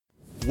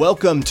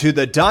Welcome to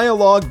the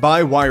Dialogue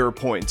by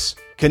Wirepoints,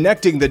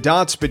 connecting the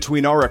dots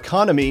between our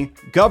economy,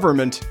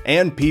 government,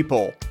 and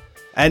people.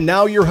 And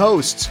now your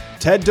hosts,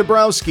 Ted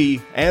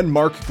Dabrowski and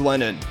Mark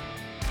Glennon.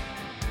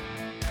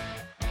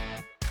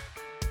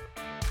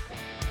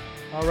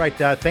 All right,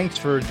 thanks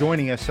for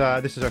joining us.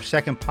 This is our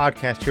second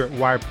podcast here at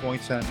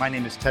Wirepoints. My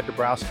name is Ted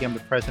Dabrowski. I'm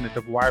the president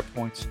of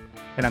Wirepoints,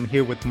 and I'm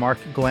here with Mark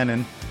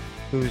Glennon,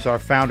 who's our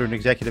founder and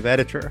executive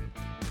editor.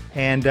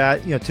 And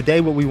today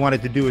what we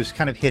wanted to do is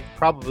kind of hit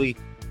probably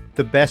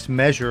the best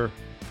measure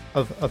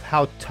of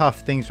how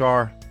tough things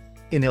are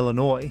in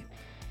Illinois,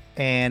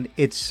 and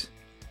it's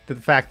the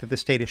fact that the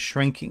state is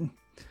shrinking.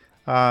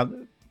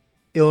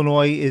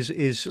 Illinois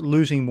is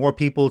losing more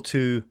people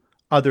to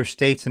other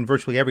states than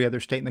virtually every other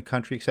state in the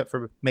country, except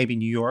for maybe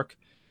New York.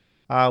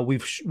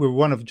 We're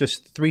one of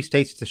just 3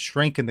 states to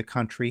shrink in the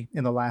country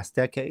in the last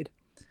decade,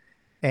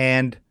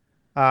 and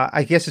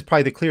I guess it's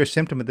probably the clear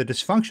symptom of the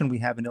dysfunction we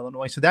have in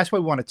Illinois. So that's why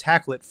we want to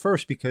tackle it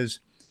first, because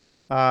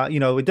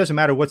it doesn't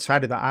matter what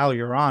side of the aisle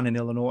you're on in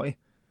Illinois.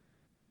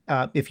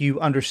 If you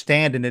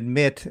understand and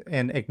admit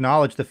and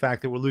acknowledge the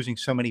fact that we're losing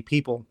so many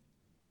people,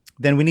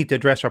 then we need to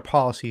address our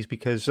policies,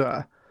 because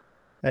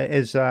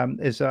as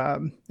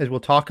we'll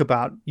talk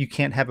about, you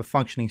can't have a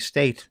functioning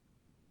state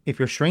if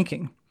you're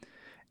shrinking.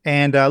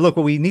 And look,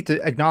 what we need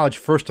to acknowledge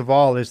first of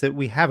all is that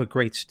we have a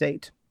great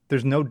state.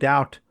 There's no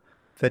doubt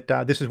that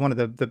this is one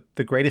of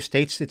the greatest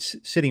states. It's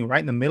sitting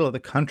right in the middle of the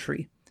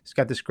country. It's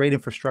got this great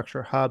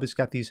infrastructure hub. It's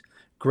got these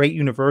great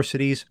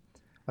universities.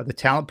 The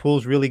talent pool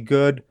is really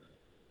good.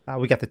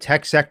 We got the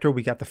tech sector.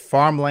 We got the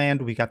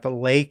farmland. We got the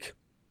lake.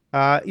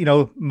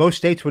 Most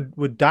states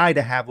would die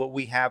to have what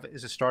we have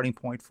as a starting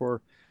point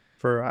for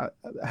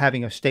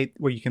having a state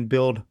where you can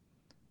build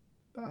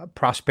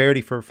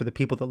prosperity for the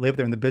people that live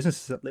there and the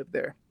businesses that live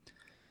there.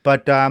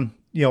 But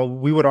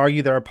we would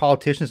argue that our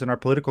politicians and our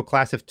political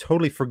class have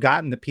totally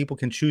forgotten that people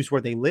can choose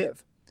where they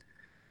live.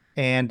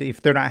 And if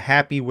they're not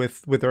happy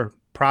with their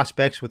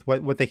prospects, with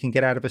what they can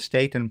get out of a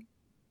state and,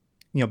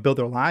 build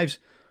their lives,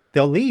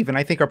 they'll leave. And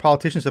I think our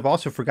politicians have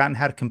also forgotten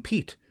how to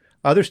compete.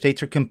 Other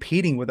states are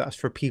competing with us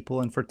for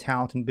people and for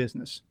talent and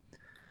business.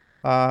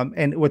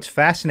 And what's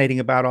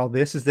fascinating about all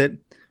this is that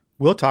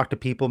we'll talk to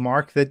people,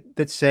 Mark,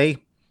 that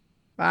say,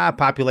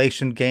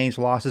 population gains,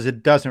 losses,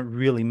 it doesn't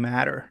really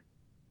matter.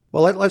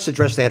 Well, let's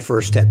address that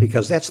first, Ted,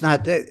 because that's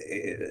not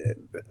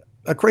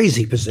a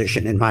crazy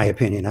position, in my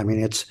opinion. I mean,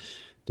 it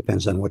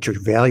depends on what your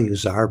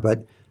values are,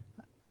 but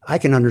I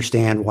can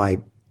understand why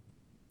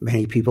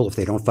many people, if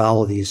they don't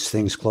follow these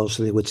things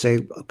closely, would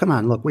say, come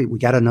on, look, we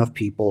got enough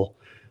people.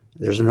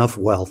 There's enough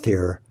wealth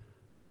here.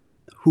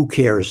 Who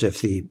cares if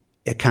the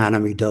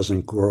economy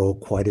doesn't grow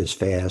quite as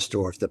fast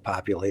or if the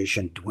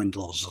population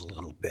dwindles a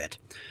little bit?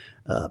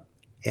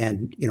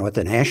 And at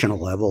the national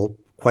level,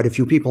 quite a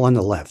few people on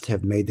the left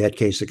have made that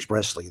case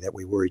expressly, that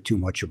we worry too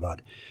much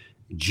about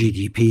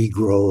GDP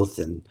growth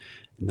and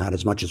not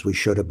as much as we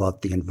should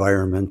about the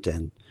environment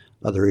and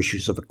other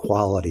issues of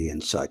equality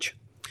and such.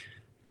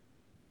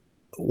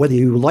 Whether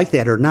you like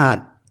that or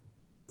not,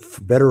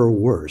 for better or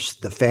worse,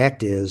 the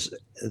fact is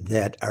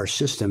that our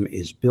system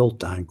is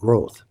built on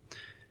growth.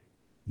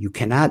 You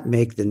cannot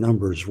make the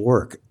numbers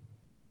work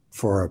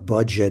for our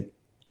budget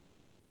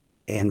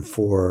and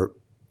for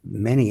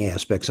many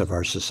aspects of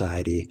our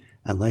society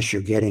unless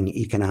you're getting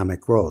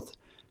economic growth.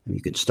 And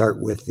you could start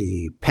with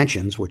the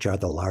pensions, which are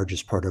the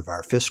largest part of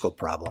our fiscal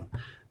problem.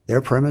 They're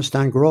premised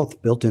on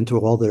growth. Built into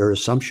all their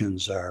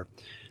assumptions are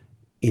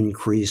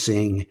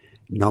increasing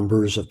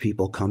numbers of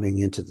people coming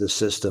into the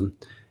system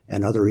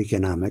and other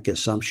economic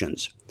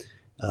assumptions.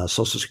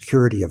 Social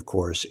Security, of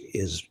course,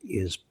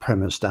 is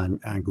premised on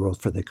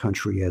growth for the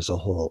country as a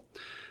whole.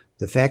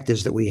 The fact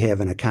is that we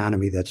have an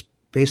economy that's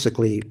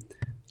basically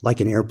like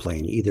an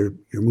airplane. Either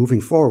you're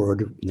moving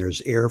forward, and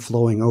there's air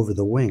flowing over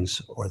the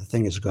wings, or the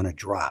thing is going to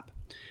drop.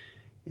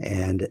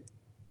 And,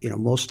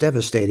 most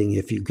devastating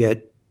if you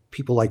get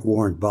people like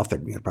Warren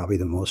Buffett, probably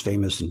the most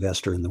famous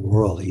investor in the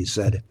world. He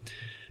said,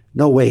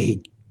 no way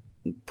he'd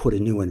put a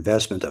new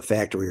investment, a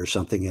factory or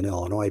something in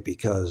Illinois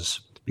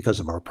because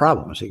of our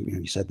problems.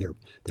 He said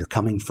they're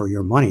coming for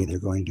your money. They're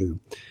going to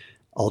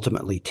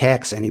ultimately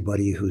tax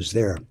anybody who's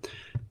there.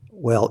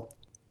 Well,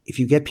 if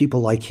you get people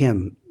like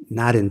him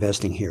not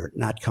investing here,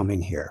 not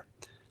coming here,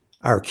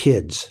 our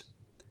kids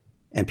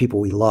and people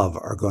we love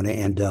are going to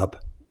end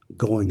up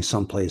going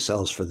someplace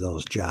else for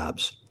those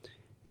jobs.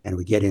 And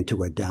we get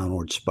into a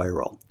downward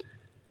spiral.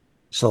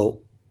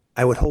 So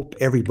I would hope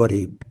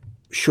everybody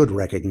should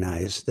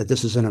recognize that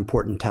this is an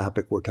important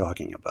topic we're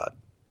talking about.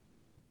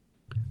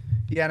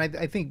 Yeah, and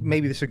I think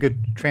maybe this is a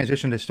good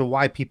transition as to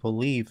why people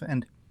leave.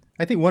 And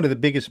I think one of the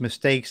biggest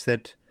mistakes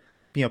that,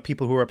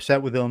 people who are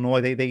upset with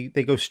Illinois, they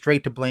go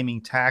straight to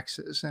blaming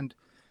taxes. And,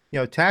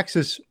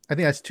 taxes, I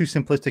think that's too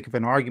simplistic of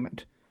an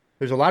argument.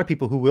 There's a lot of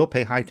people who will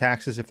pay high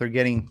taxes if they're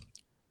getting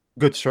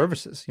good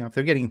services. If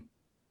they're getting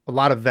a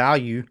lot of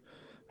value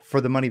for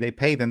the money they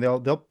pay, then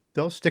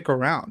they'll stick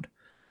around.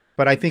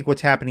 But I think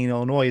what's happening in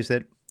Illinois is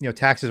that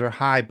taxes are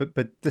high,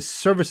 but the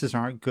services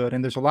aren't good,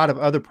 and there's a lot of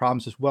other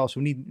problems as well. So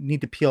we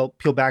need to peel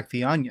back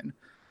the onion.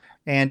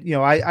 And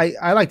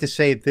I like to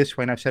say it this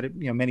way, and I've said it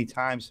many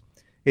times.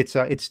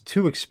 It's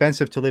too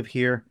expensive to live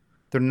here.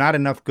 There are not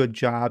enough good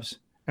jobs,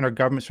 and our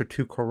governments are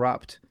too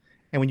corrupt.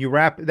 And when you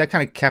wrap that,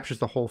 kind of captures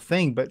the whole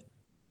thing. But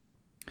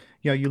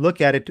you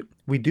look at it,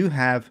 we do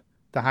have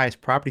the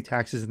highest property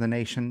taxes in the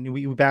nation.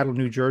 We battle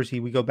New Jersey.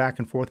 We go back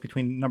and forth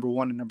between number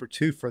one and number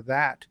two for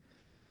that.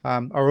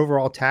 Our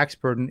overall tax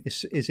burden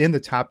is in the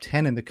top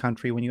 10 in the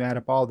country when you add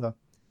up all the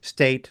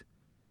state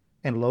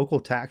and local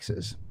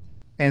taxes.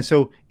 And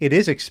so it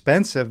is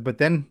expensive, but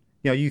then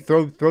you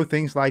throw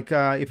things like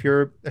if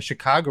you're a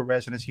Chicago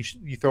resident,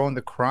 you throw in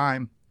the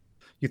crime,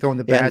 you throw in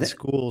the bad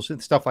schools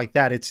and stuff like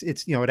that. It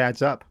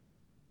adds up.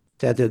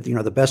 That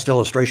the best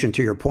illustration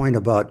to your point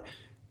about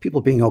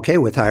people being okay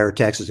with higher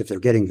taxes if they're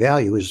getting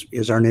value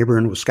is our neighbor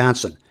in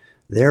Wisconsin.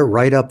 They're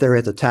right up there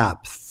at the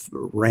top,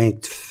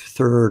 ranked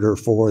third or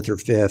fourth or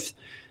fifth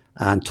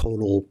on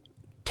total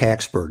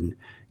tax burden.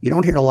 You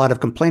don't hear a lot of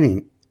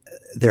complaining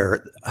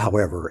there,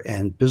 however,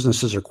 and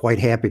businesses are quite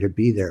happy to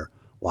be there.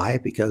 Why?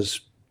 Because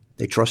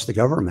they trust the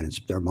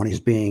government. Their money's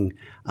being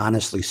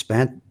honestly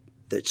spent.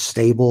 It's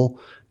stable.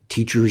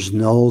 Teachers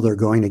know they're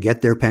going to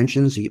get their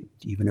pensions,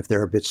 even if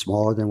they're a bit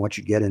smaller than what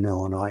you get in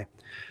Illinois.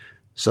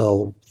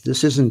 So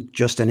this isn't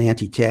just an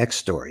anti-tax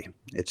story.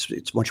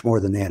 It's much more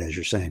than that, as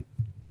you're saying.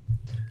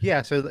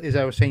 Yeah. So as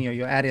I was saying,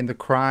 you add in the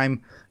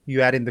crime,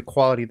 you add in the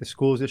quality of the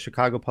schools, the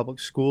Chicago public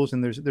schools,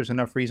 and there's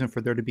enough reason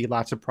for there to be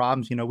lots of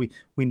problems.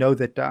 We know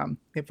that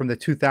from the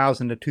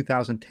 2000 to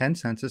 2010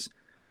 census,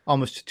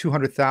 almost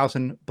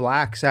 200,000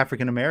 Blacks,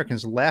 African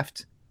Americans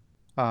left.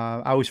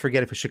 I always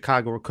forget if it's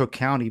Chicago or Cook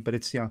County, but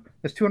it's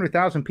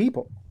 200,000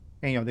 people,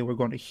 and they were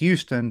going to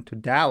Houston, to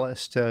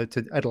Dallas, to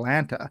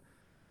Atlanta.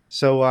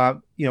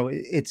 So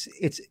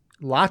it's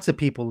lots of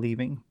people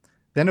leaving.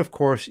 Then of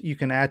course you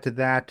can add to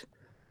that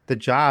the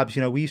jobs.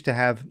 We used to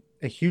have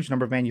a huge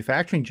number of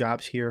manufacturing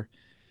jobs here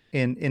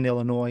in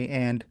Illinois,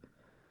 and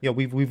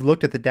we've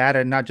looked at the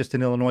data not just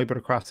in Illinois but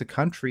across the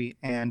country,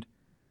 and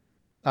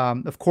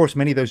of course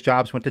many of those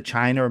jobs went to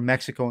China or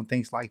Mexico and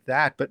things like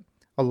that. But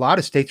a lot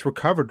of states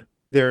recovered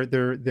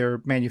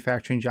their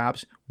manufacturing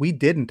jobs. We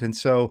didn't, and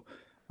so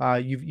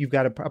you've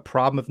got a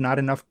problem of not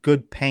enough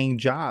good paying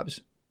jobs.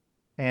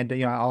 And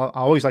I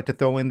always like to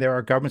throw in there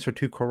our governments are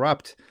too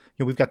corrupt.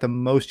 We've got the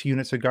most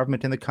units of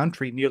government in the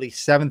country, nearly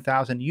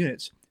 7,000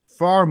 units,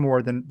 far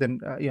more than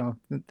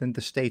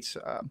the states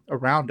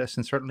around us,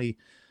 and certainly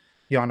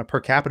on a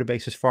per capita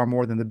basis, far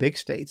more than the big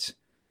states.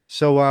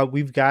 So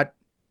we've got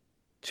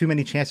too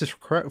many chances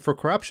for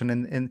corruption,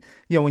 and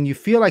when you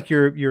feel like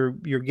you're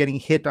getting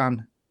hit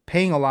on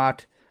paying a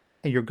lot,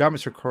 and your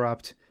governments are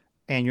corrupt,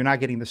 and you're not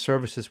getting the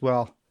services,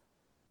 well,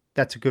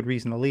 that's a good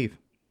reason to leave.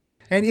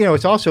 And,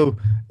 it's also,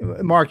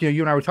 Mark, you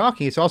and I were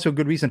talking, it's also a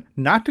good reason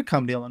not to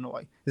come to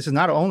Illinois. This is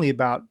not only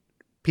about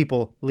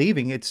people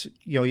leaving. It's,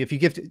 if you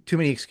give too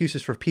many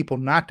excuses for people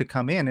not to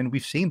come in, and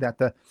we've seen that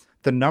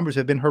the numbers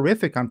have been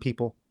horrific on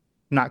people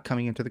not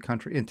coming into the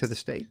country, into the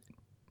state.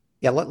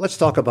 Yeah, let's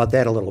talk about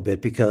that a little bit,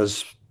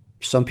 because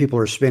some people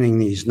are spinning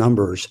these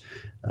numbers.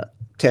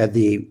 Ted,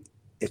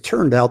 it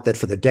turned out that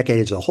for the decade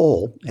as a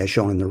whole, as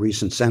shown in the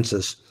recent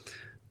census,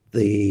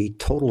 the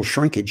total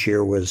shrinkage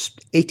here was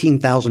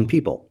 18,000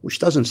 people, which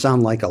doesn't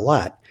sound like a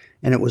lot.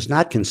 And it was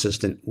not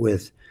consistent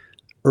with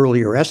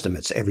earlier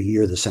estimates. Every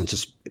year, the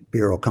Census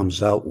Bureau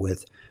comes out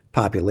with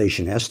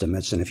population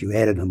estimates. And if you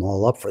added them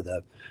all up for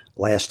the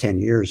last 10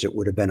 years, it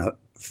would have been a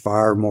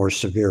far more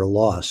severe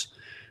loss.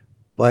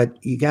 But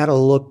you got to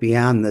look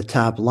beyond the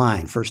top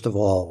line. First of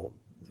all,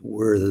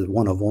 we're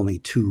one of only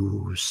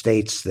two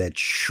states that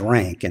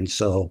shrank. And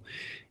so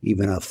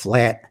even a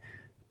flat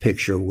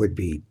picture would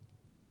be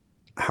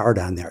hard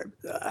on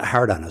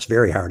us,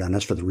 very hard on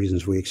us for the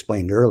reasons we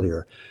explained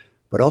earlier.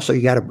 But also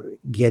you got to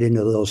get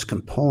into those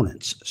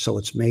components. So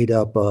it's made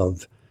up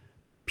of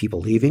people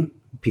leaving,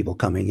 people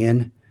coming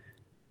in,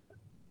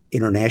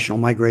 international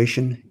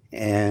migration,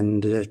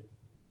 and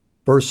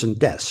births and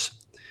deaths.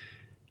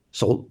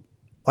 So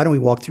why don't we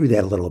walk through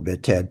that a little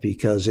bit, Ted?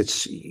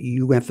 Because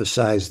you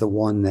emphasize the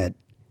one that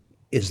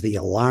is the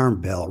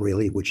alarm bell,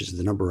 really, which is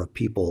the number of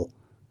people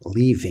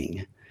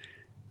leaving.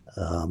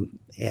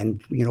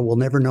 And we'll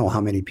never know how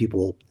many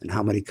people and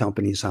how many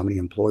companies, how many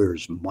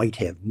employers might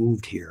have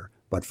moved here,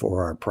 but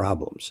for our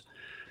problems.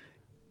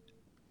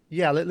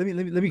 Yeah, let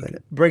me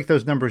break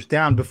those numbers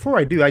down. Before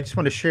I do, I just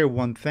want to share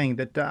one thing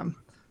that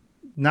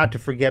not to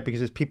forget,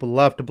 because people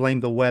love to blame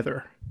the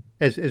weather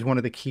as one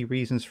of the key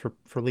reasons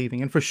for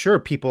leaving. And for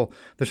sure,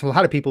 there's a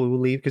lot of people who will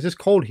leave because it's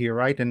cold here,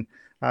 right? And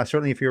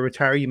certainly if you're a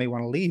retiree, you may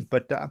want to leave.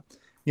 But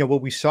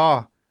what we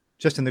saw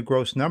just in the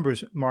gross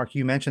numbers, Mark,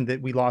 you mentioned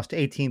that we lost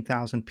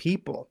 18,000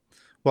 people.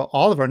 Well,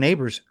 all of our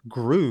neighbors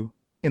grew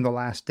in the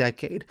last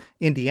decade.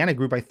 Indiana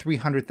grew by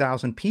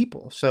 300,000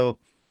 people. So,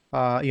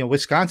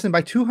 Wisconsin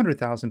by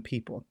 200,000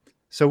 people.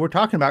 So we're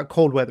talking about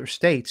cold weather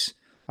states.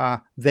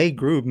 They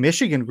grew.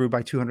 Michigan grew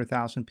by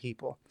 200,000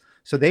 people.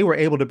 So they were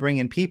able to bring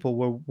in people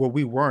where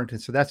we weren't.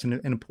 And so that's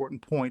an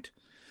important point.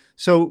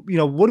 So,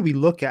 what do we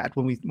look at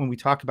when we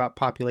talk about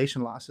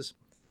population losses?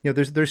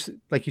 There's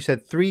like you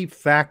said, three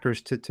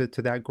factors to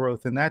that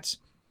growth, and that's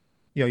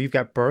you've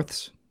got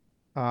births,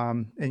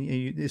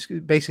 it's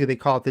basically they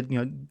call it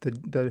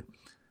the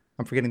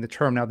I'm forgetting the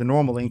term now, the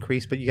normal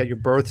increase, but you got your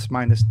births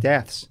minus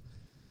deaths.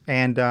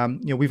 And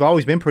we've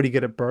always been pretty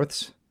good at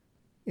births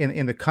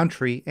in the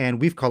country,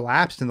 and we've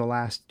collapsed in the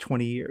last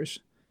 20 years.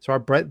 So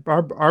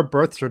our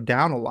births are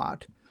down a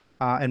lot,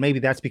 and maybe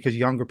that's because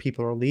younger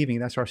people are leaving.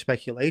 That's our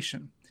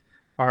speculation.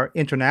 Our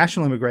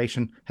international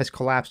immigration has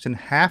collapsed in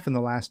half in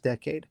the last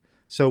decade.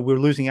 So we're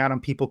losing out on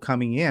people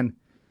coming in,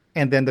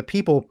 and then the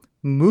people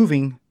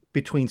moving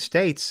between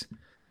states.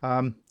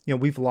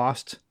 We've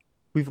lost.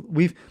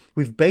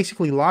 We've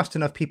basically lost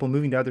enough people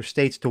moving to other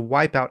states to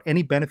wipe out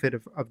any benefit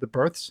of the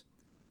births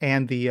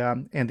and the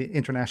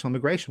international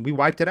immigration. We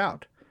wiped it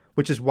out,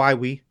 which is why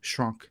we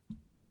shrunk.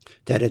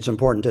 Ted, it's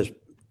important to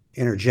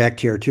interject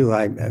here too.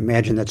 I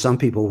imagine that some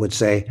people would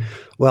say,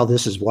 well,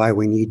 this is why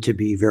we need to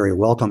be very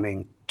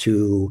welcoming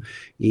to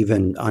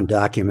even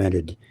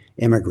undocumented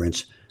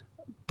immigrants.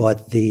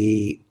 But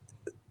the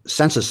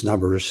census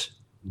numbers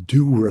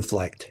do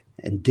reflect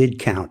and did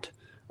count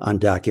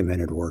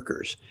undocumented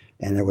workers.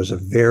 And there was a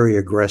very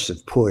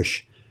aggressive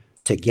push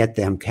to get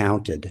them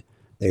counted.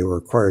 They were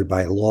required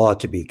by law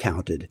to be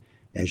counted.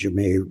 As you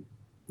may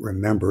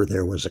remember,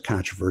 there was a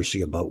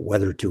controversy about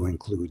whether to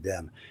include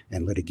them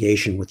and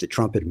litigation with the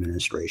Trump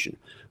administration.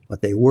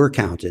 But they were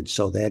counted,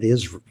 so that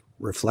is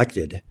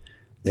reflected.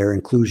 Their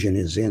inclusion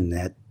is in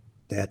that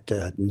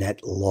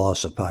net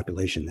loss of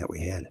population that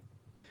we had.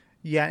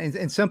 Yeah,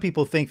 and some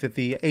people think that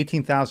the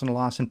 18,000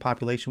 loss in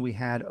population we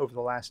had over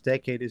the last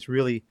decade is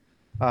really,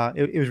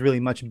 it was really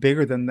much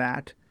bigger than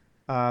that.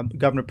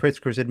 Governor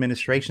Pritzker's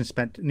administration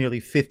spent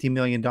nearly $50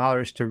 million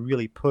to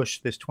really push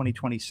this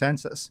 2020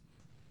 census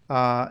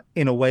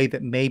in a way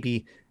that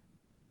maybe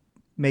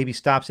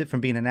stops it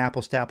from being an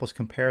apples to apples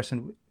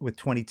comparison with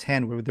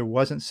 2010, where there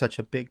wasn't such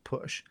a big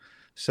push.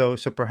 So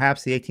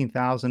perhaps the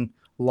 18,000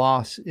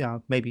 loss,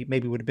 maybe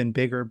would have been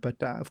bigger,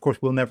 but of course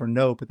we'll never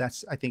know. But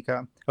that's, I think,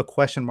 a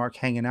question mark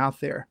hanging out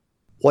there.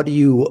 What do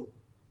you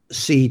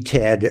see,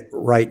 Ted,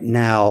 right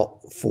now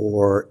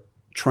for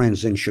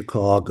trends in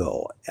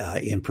Chicago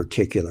in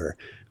particular?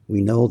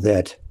 We know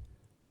that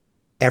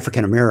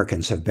African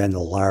Americans have been the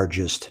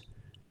largest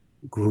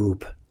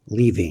group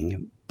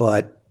leaving,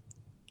 but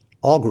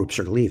all groups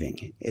are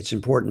leaving. It's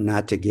important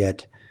not to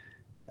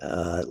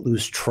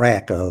lose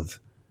track of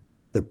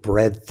the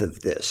breadth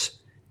of this.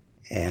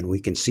 And we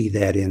can see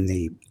that in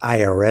the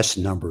IRS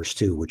numbers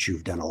too, which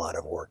you've done a lot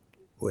of work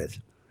with.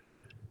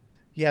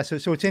 Yeah, so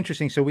it's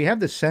interesting. So we have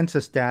the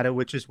census data,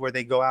 which is where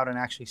they go out and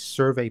actually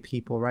survey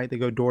people, right? They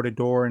go door to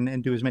door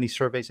and do as many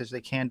surveys as they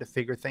can to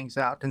figure things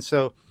out. And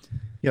so,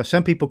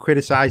 some people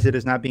criticize it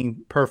as not being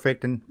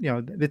perfect, and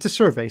it's a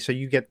survey, so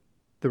you get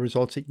the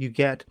results that you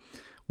get.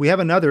 We have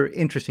another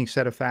interesting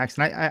set of facts,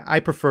 and I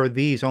prefer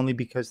these only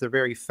because they're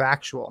very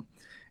factual.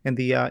 And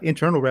the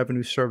Internal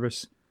Revenue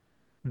Service,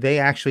 they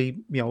actually,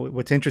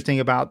 what's interesting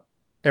about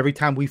every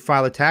time we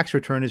file a tax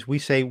return is we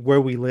say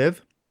where we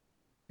live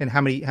and how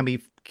many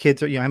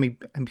kids are, how many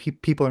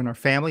people are in our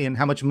family and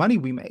how much money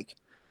we make.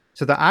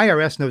 So the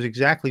IRS knows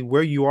exactly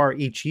where you are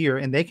each year,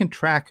 and they can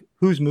track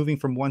who's moving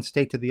from one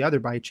state to the other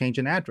by a change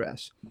in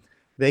address.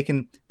 They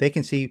can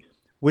see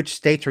which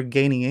states are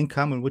gaining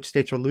income and which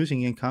states are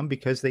losing income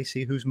because they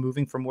see who's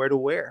moving from where to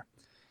where.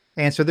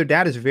 And so their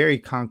data is very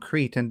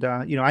concrete. And,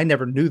 I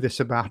never knew this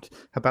about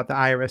the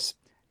IRS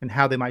and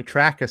how they might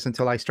track us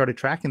until I started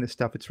tracking this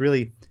stuff. It's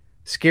really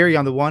scary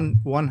on the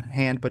one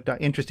hand, but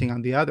interesting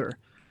on the other.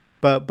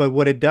 But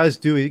what it does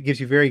do, it gives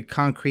you very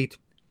concrete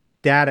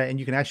data, and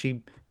you can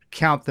actually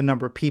count the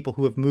number of people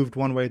who have moved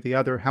one way or the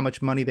other, how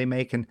much money they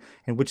make, and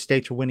which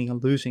states are winning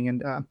and losing.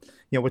 And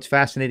what's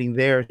fascinating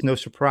there, no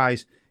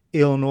surprise,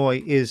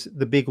 Illinois is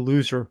the big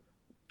loser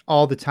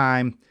all the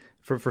time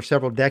for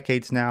several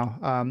decades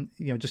now.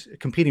 Just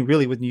competing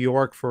really with New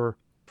York for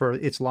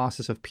its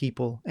losses of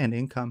people and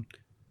income.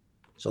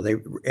 So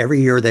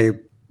every year they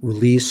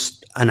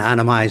release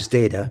anonymized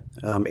data,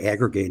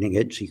 aggregating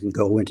it, so you can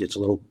go into it's a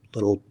little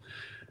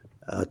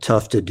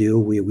tough to do.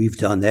 We've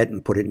done that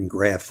and put it in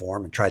graph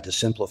form and tried to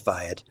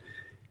simplify it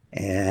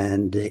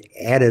and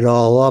add it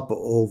all up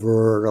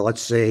over,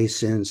 let's say,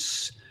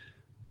 since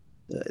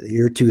the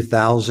year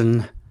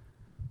 2000.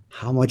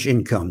 How much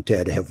income,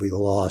 Ted, have we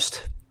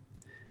lost?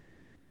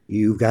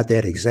 You've got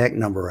that exact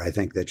number, I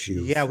think, that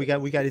you. Yeah, we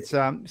got it's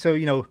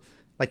so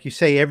like you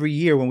say, every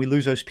year when we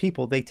lose those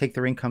people, they take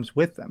their incomes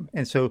with them.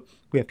 And so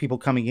we have people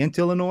coming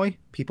into Illinois,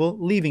 people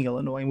leaving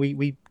Illinois, and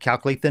we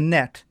calculate the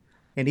net.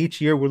 And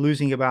each year we're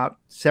losing about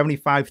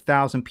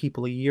 75,000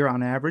 people a year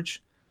on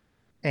average.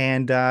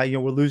 And,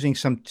 we're losing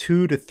some $2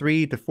 to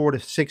 $3 to $4 to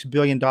 $6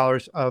 billion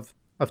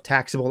of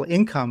taxable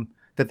income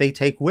that they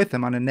take with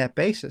them on a net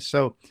basis.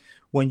 So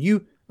when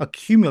you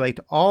accumulate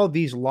all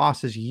these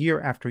losses year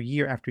after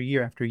year after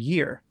year after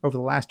year over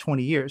the last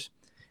 20 years,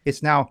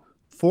 it's now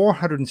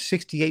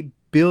 $468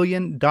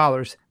 billion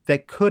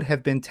that could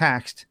have been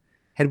taxed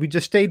had we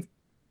just stayed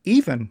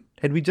even,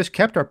 had we just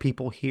kept our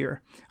people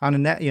here on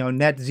a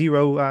net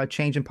zero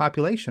change in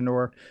population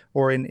or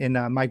in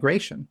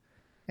migration.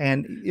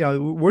 And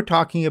we're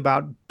talking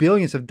about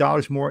billions of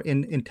dollars more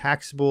in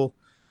taxable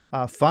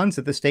funds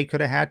that the state could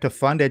have had to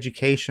fund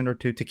education or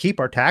to keep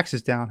our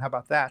taxes down. How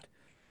about that?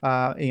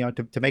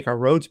 To make our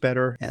roads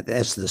better. And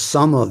that's the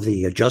sum of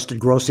the adjusted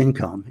gross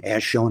income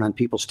as shown on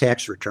people's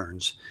tax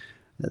returns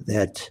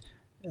that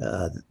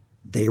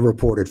they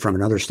reported from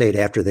another state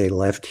after they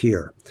left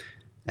here.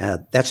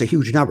 That's a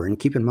huge number. And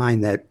keep in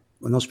mind that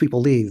when those people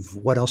leave,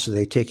 what else are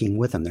they taking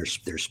with them?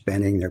 They're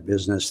spending their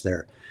business,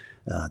 their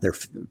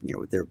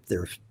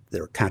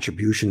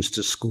contributions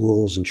to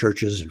schools and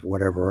churches and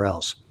whatever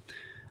else.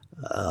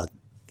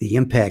 The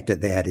impact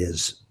of that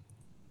is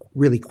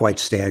really quite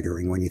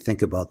staggering when you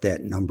think about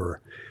that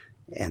number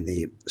and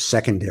the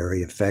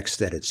secondary effects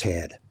that it's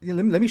had.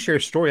 Let me share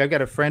a story. I've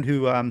got a friend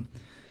who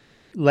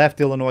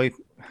left Illinois.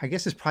 I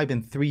guess it's probably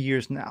been 3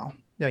 years now.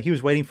 Yeah, he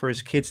was waiting for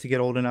his kids to get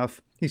old enough.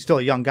 He's still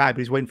a young guy, but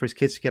he's waiting for his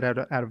kids to get out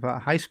of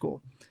high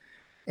school.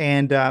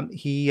 And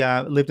he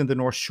lived in the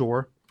North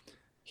Shore.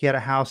 He had a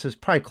house that's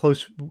probably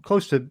close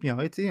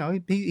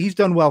to, he's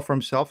done well for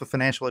himself, a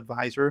financial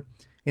advisor,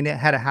 and it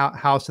had a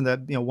house in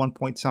the 1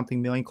 point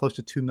something million, close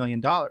to $2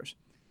 million.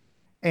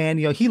 And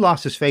he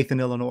lost his faith in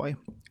Illinois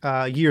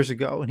years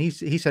ago, and he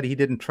said he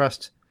didn't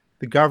trust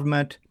the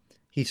government.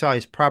 He saw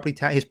his property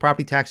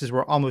taxes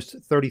were almost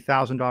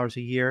 $30,000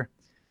 a year,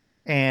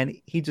 and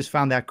he just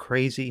found that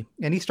crazy.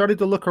 And he started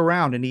to look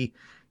around, and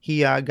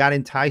he got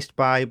enticed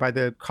by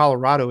the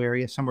Colorado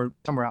area, somewhere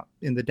out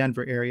in the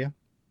Denver area,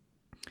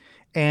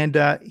 and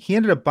he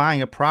ended up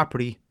buying a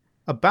property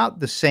about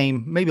the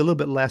same, maybe a little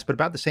bit less, but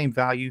about the same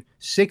value,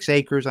 6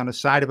 acres on the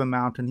side of a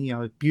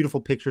mountain.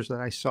 Beautiful pictures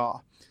that I saw,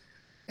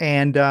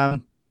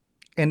 and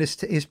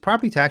his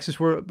property taxes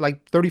were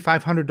like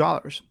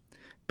 $3,500.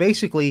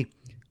 Basically,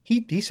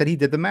 he said he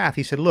did the math.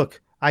 He said,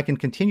 look, I can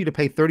continue to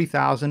pay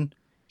 $30,000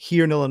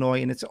 here in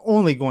Illinois, and it's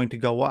only going to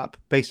go up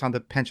based on the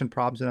pension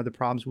problems and other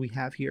problems we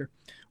have here.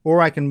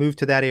 Or I can move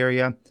to that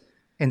area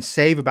and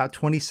save about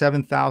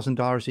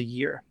 $27,000 a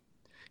year.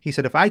 He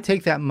said, if I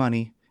take that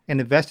money and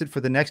invest it for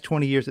the next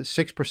 20 years at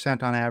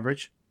 6% on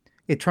average,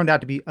 it turned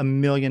out to be $1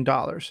 million.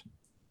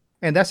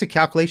 And that's a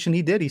calculation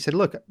he did. He said,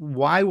 look,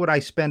 why would I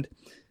give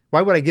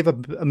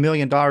 $1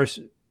 million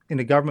in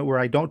a government where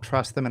I don't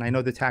trust them and I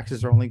know the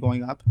taxes are only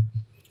going up?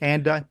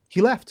 And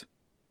he left.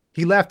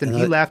 He left,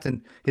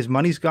 and his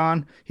money's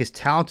gone, his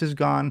talent is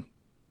gone,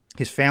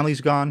 his family's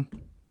gone.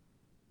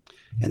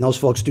 And those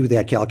folks do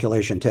that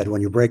calculation, Ted.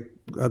 When you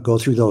go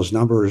through those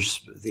numbers,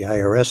 the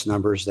IRS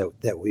numbers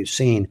that we've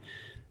seen,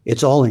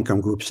 it's all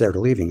income groups that are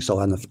leaving. So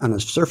on the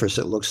surface,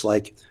 it looks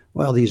like,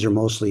 well, these are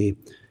mostly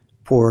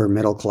poor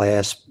middle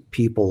class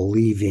people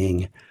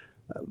leaving,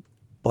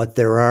 but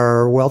there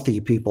are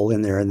wealthy people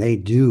in there, and they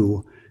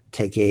do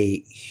take a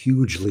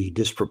hugely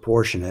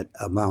disproportionate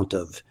amount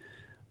of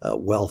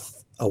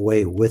wealth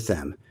away with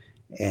them.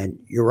 And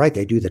you're right,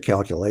 they do the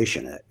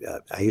calculation.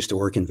 I used to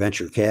work in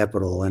venture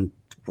capital and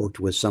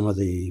worked with some of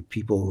the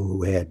people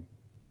who had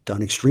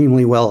done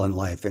extremely well in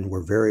life and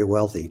were very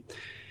wealthy.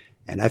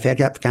 And I've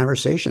had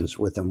conversations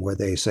with them where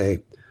they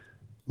say,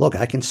 look,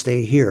 I can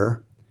stay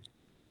here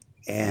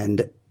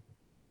and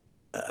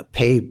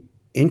pay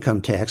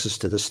income taxes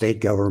to the state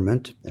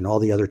government and all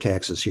the other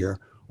taxes here,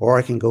 or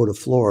I can go to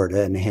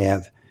Florida and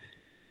have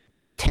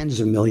tens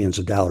of millions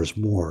of dollars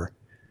more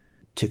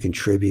to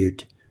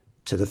contribute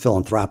to the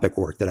philanthropic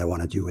work that I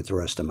want to do with the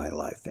rest of my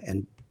life.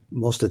 And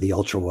most of the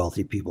ultra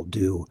wealthy people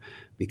do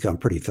become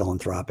pretty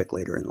philanthropic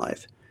later in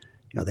life.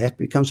 That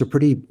becomes a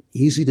pretty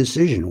easy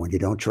decision when you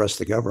don't trust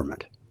the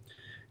government.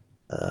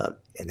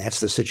 And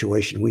that's the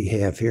situation we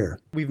have here.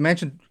 We've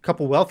mentioned a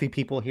couple wealthy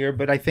people here,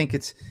 but I think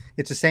it's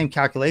the same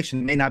calculation.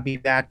 It may not be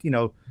that,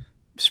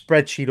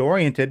 spreadsheet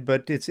oriented,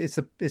 but it's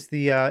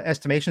the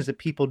estimations that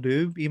people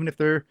do, even if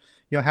they're,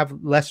 have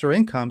lesser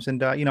incomes.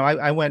 And,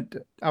 I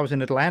was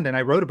in Atlanta and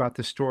I wrote about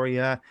this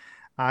story.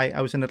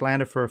 I was in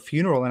Atlanta for a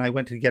funeral and I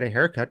went to get a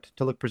haircut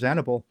to look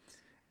presentable.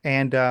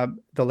 And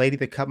the lady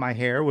that cut my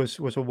hair was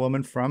a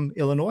woman from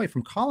Illinois,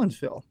 from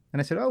Collinsville.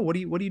 And I said, "Oh, what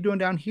are you doing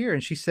down here?"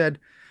 And she said,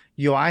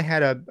 I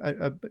had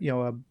a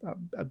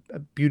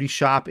beauty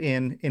shop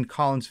in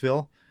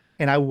Collinsville,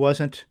 and I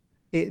wasn't.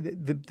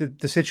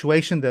 The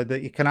situation,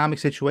 the economic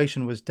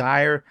situation was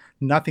dire.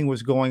 Nothing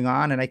was going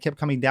on, and I kept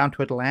coming down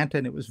to Atlanta,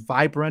 and it was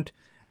vibrant,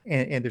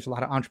 and there's a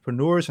lot of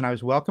entrepreneurs, and I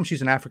was welcome.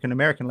 She's an African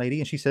American lady,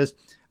 and she says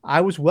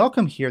I was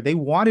welcome here. They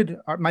wanted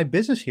my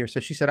business here, so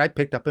she said I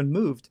picked up and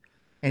moved.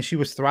 And she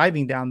was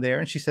thriving down there.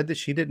 And she said that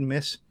she didn't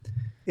miss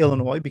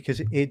Illinois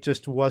because it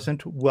just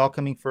wasn't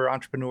welcoming for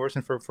entrepreneurs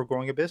and for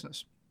growing a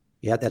business.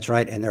 Yeah, that's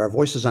right. And there are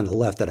voices on the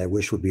left that I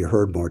wish would be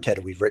heard more,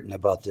 Ted. We've written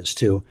about this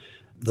too.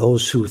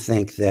 Those who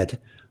think that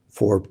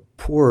for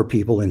poorer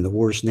people in the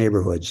worst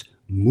neighborhoods,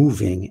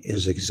 moving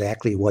is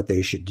exactly what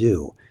they should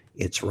do.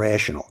 It's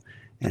rational,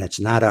 and it's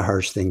not a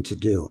harsh thing to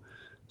do.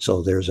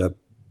 So there's a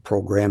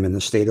program in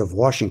the state of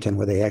Washington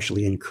where they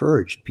actually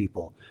encouraged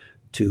people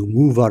to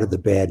move out of the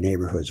bad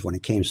neighborhoods when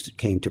it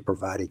came to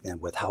providing them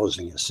with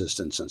housing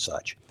assistance and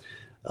such.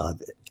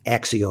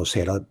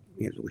 Axios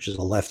which is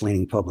a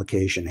left-leaning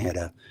publication, had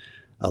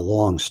a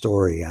long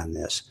story on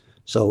this.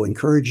 So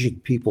encouraging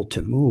people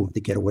to move,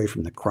 to get away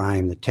from the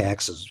crime, the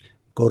taxes,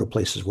 go to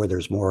places where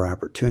there's more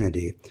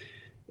opportunity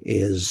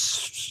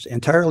is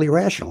entirely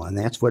rational. And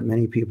that's what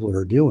many people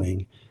are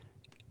doing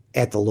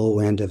at the low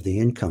end of the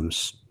income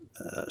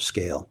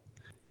scale.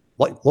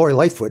 Lori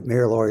Lightfoot,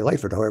 Mayor Lori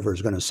Lightfoot, however,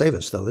 is going to save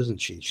us, though,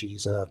 isn't she?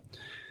 She's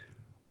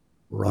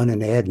run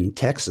an ad in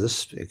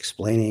Texas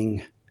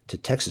explaining to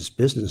Texas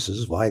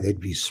businesses why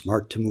they'd be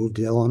smart to move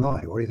to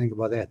Illinois. What do you think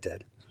about that,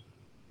 Ted?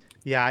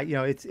 Yeah,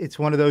 it's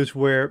one of those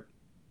where,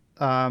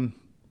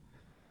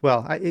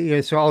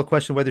 it's all a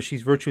question of whether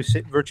she's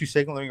virtue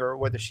signaling or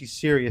whether she's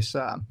serious.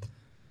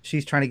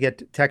 She's trying to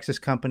get Texas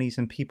companies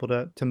and people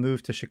to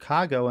move to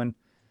Chicago. And,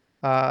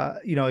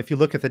 if you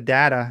look at the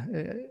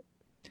data,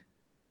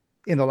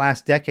 in the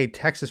last decade,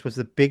 Texas was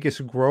the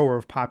biggest grower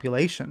of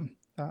population.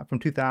 From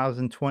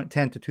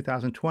 2010 to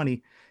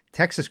 2020,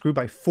 Texas grew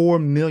by 4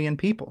 million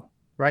people,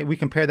 right? We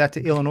compare that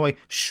to Illinois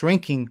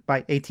shrinking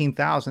by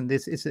 18,000.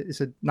 It's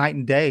a night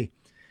and day.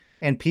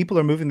 And people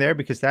are moving there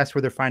because that's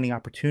where they're finding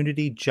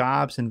opportunity,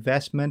 jobs,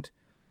 investment.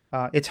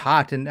 It's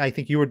hot. And I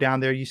think you were down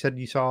there. You said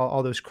you saw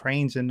all those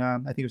cranes in, I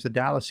think it was the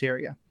Dallas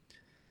area.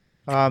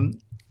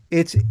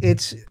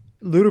 It's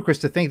ludicrous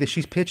to think that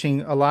she's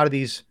pitching a lot of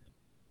these,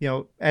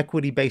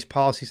 equity-based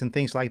policies and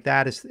things like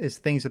that as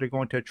things that are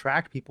going to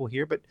attract people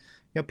here. But,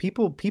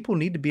 people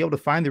need to be able to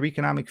find their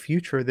economic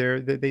future there.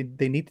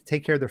 They need to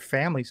take care of their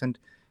families. And,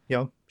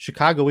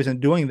 Chicago isn't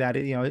doing that.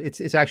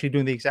 It's actually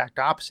doing the exact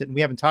opposite. And we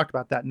haven't talked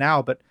about that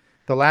now, but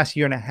the last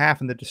year and a half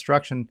and the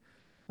destruction,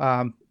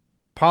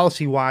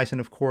 policy-wise,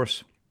 and of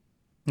course,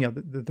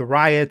 the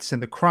riots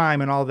and the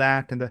crime and all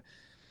that, and the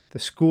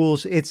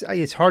schools.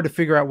 It's hard to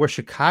figure out where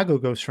Chicago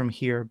goes from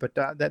here, but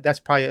that's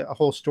probably a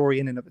whole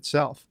story in and of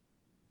itself.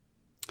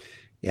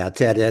 Yeah,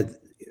 Ted,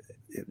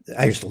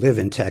 I used to live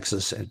in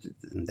Texas, and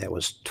that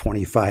was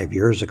 25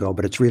 years ago,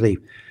 but it's really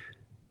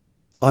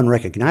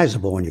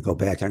unrecognizable when you go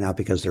back there now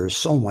because there is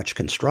so much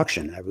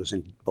construction. I was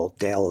in both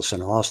Dallas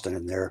and Austin,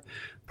 and there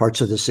parts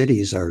of the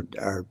cities are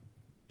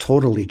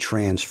totally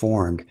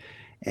transformed.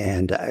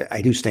 And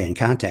I do stay in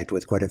contact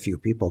with quite a few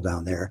people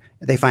down there.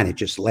 They find it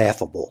just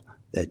laughable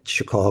that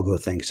Chicago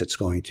thinks it's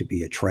going to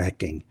be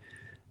attracting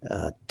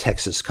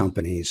Texas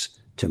companies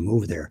to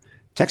move there.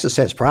 Texas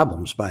has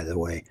problems, by the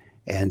way,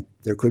 and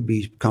there could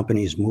be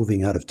companies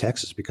moving out of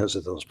Texas because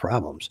of those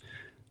problems.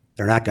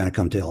 They're not going to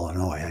come to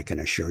Illinois, I can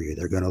assure you.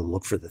 They're going to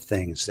look for the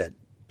things that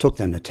took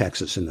them to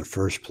Texas in the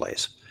first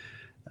place,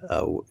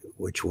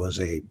 which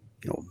was a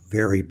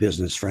very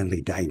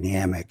business-friendly,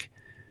 dynamic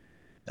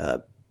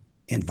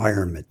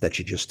environment that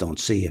you just don't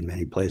see in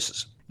many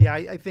places. Yeah,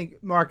 I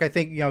think, Mark,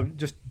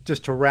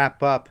 just to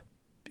wrap up,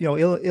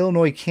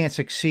 Illinois can't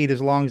succeed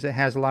as long as it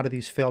has a lot of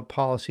these failed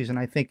policies. And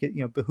I think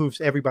it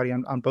behooves everybody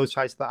on both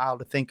sides of the aisle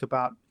to think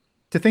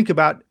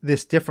about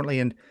this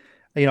differently. And,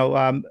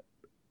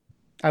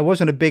 I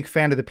wasn't a big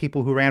fan of the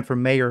people who ran for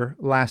mayor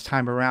last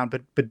time around,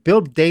 but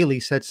Bill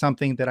Daley said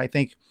something that I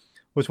think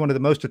was one of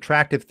the most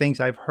attractive things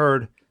I've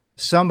heard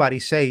somebody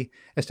say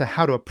as to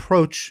how to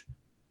approach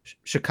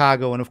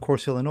Chicago and, of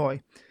course,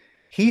 Illinois.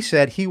 He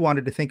said he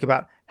wanted to think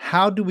about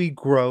how do we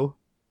grow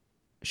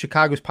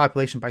Chicago's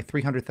population by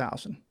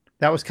 300,000.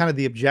 That was kind of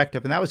the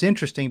objective. And that was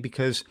interesting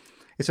because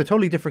it's a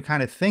totally different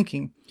kind of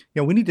thinking.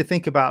 We need to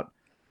think about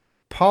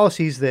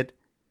policies that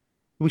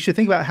we should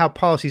think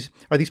about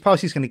are these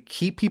policies going to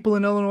keep people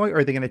in Illinois, or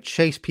are they going to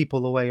chase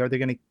people away? Are they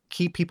going to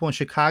keep people in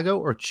Chicago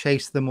or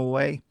chase them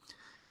away?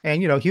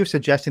 And, he was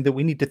suggesting that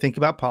we need to think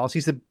about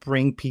policies that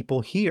bring people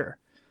here.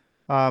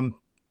 I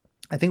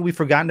think we've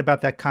forgotten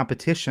about that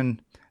competition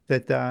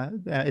that,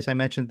 as I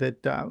mentioned,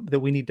 that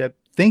we need to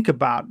think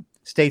about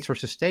states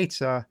versus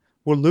states.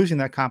 We're losing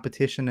that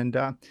competition.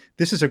 And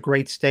this is a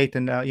great state.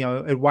 And, at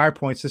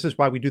WirePoints, this is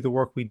why we do the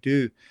work we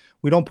do.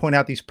 We don't point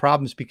out these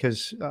problems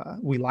because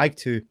we like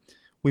to.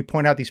 We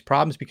point out these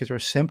problems because they're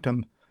a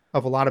symptom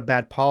of a lot of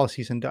bad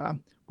policies. And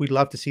we'd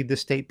love to see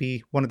this state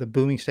be one of the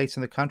booming states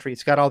in the country.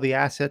 It's got all the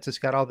assets. It's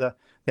got all the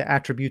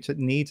attributes it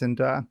needs. And,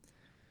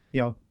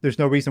 there's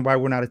no reason why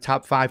we're not a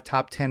top 5,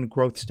 top 10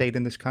 growth state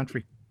in this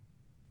country.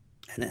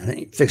 And I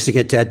think fixing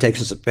it, Ted,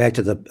 takes us back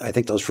to I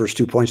think those first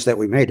 2 points that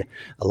we made.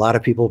 A lot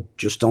of people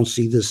just don't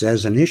see this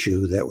as an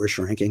issue that we're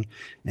shrinking.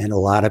 And a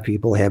lot of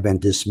people have been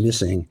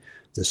dismissing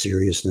the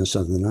seriousness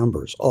of the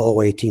numbers.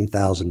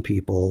 18,000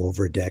 people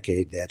over a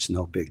decade, that's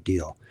no big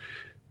deal.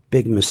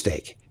 Big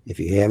mistake. If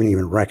you haven't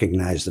even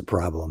recognized the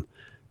problem,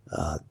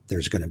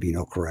 there's going to be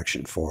no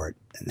correction for it.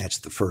 And that's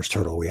the first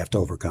hurdle we have to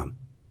overcome.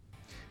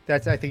 I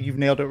think you've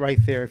nailed it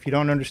right there. If you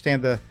don't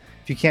understand if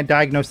you can't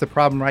diagnose the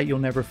problem right, you'll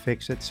never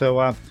fix it.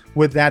 So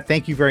with that,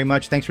 thank you very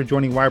much. Thanks for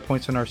joining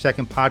WirePoints on our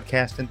second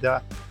podcast.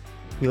 And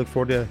we look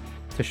forward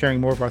to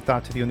sharing more of our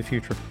thoughts with you in the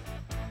future.